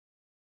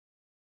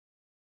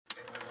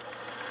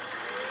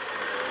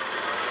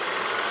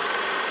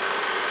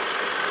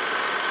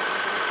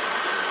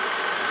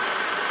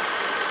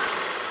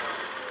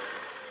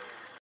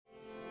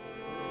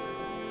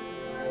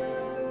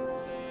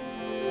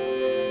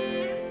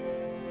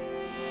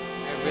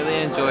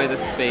enjoy the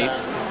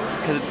space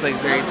because it's like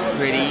very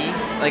pretty.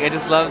 Like I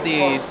just love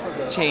the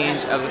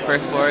change of the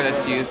first floor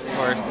that's used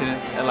for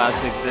students allowed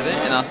to exhibit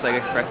and also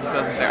like express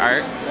themselves with their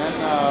art.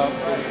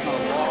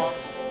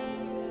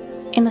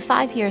 In the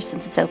 5 years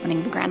since its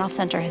opening, the Granoff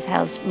Center has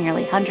housed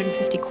nearly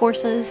 150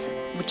 courses,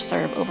 which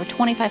serve over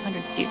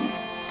 2,500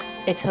 students.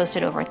 It's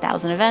hosted over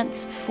 1,000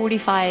 events,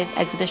 45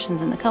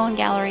 exhibitions in the Cohen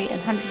Gallery,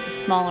 and hundreds of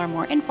smaller,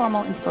 more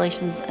informal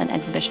installations and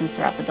exhibitions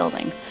throughout the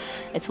building.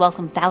 It's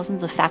welcomed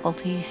thousands of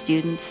faculty,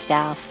 students,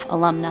 staff,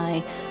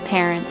 alumni,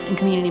 parents, and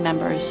community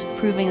members,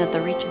 proving that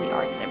the reach of the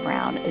arts at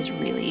Brown is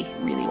really,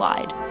 really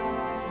wide.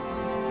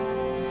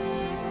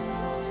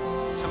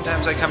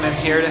 Sometimes I come in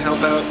here to help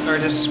out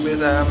artists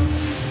with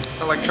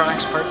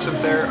electronics parts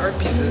of their art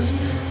pieces.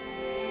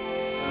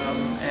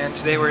 And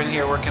today we're in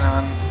here working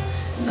on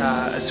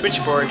a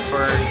switchboard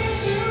for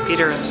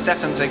Peter and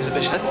Stefan's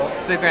exhibition.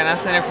 The Granoff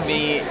Center for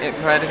me, it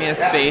provided me a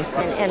space.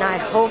 And I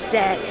hope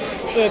that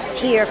it's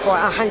here for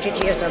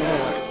 100 years or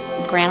more.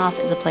 Granoff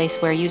is a place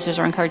where users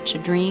are encouraged to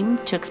dream,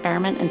 to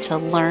experiment, and to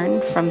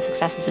learn from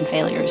successes and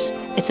failures.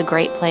 It's a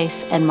great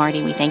place, and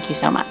Marty, we thank you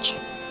so much.